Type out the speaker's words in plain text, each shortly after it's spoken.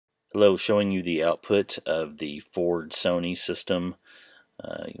Hello, showing you the output of the Ford Sony system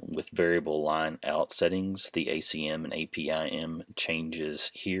with variable line out settings. The ACM and APIM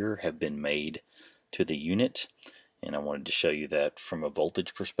changes here have been made to the unit, and I wanted to show you that from a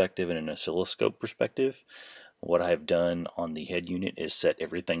voltage perspective and an oscilloscope perspective. What I have done on the head unit is set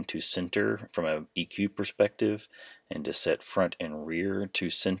everything to center from an EQ perspective, and to set front and rear to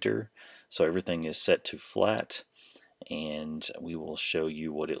center, so everything is set to flat, and we will show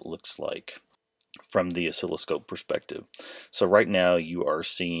you what it looks like from the oscilloscope perspective. So right now you are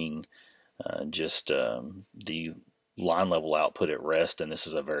seeing just the line level output at rest, and this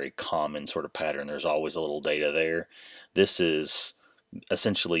is a very common sort of pattern. There's always a little data there. This is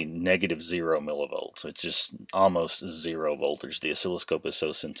essentially -0 millivolts. It's just almost zero voltage. The oscilloscope is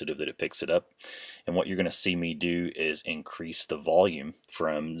so sensitive that it picks it up. And what you're going to see me do is increase the volume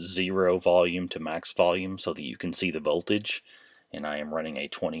from 0 volume to max volume so that you can see the voltage. And I am running a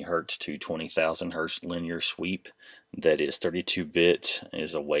 20 hertz to 20,000 hertz linear sweep that is 32-bit,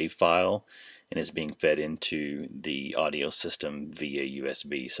 is a wave file, and is being fed into the audio system via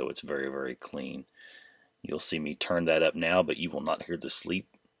USB, so it's very, very clean. You'll see me turn that up now, but you will not hear the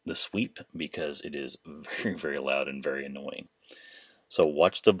sweep because it is very, very loud and very annoying. So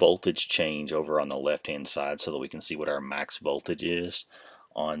watch the voltage change over on the left hand side so that we can see what our max voltage is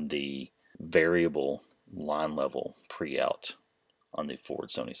on the variable line level pre-out on the Ford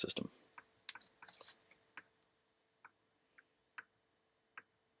Sony system.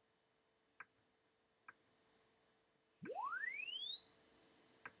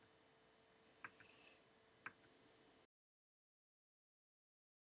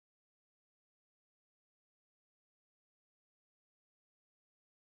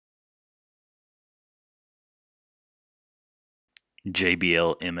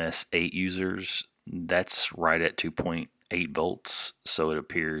 JBL MS8 users, that's right at 2.8 volts, so it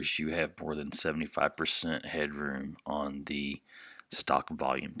appears you have more than 75% headroom on the stock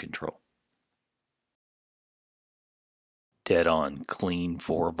volume control. Dead on clean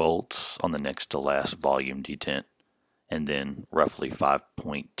 4 volts on the next to last volume detent, and then roughly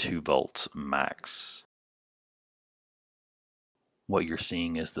 5.2 volts max. What you're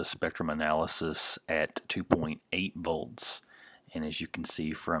seeing is the spectrum analysis at 2.8 volts. And as you can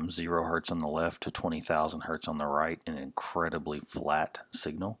see, from 0 hertz on the left to 20,000 hertz on the right, an incredibly flat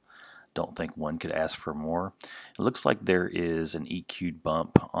signal. Don't think one could ask for more. It looks like there is an EQ'd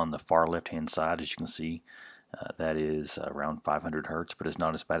bump on the far left hand side. As you can see, that is around 500 hertz, but it's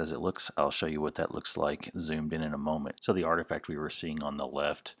not as bad as it looks. I'll show you what that looks like zoomed in a moment. So the artifact we were seeing on the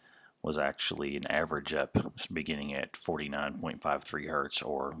left was actually an average up beginning at 49.53 hertz,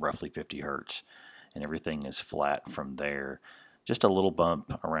 or roughly 50 hertz, and everything is flat from there. Just a little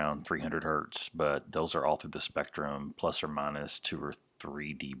bump around 300 hertz, but those are all through the spectrum, plus or minus 2 or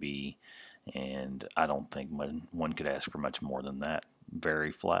 3 dB, and I don't think one could ask for much more than that.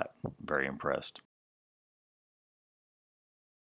 Very flat, very impressed.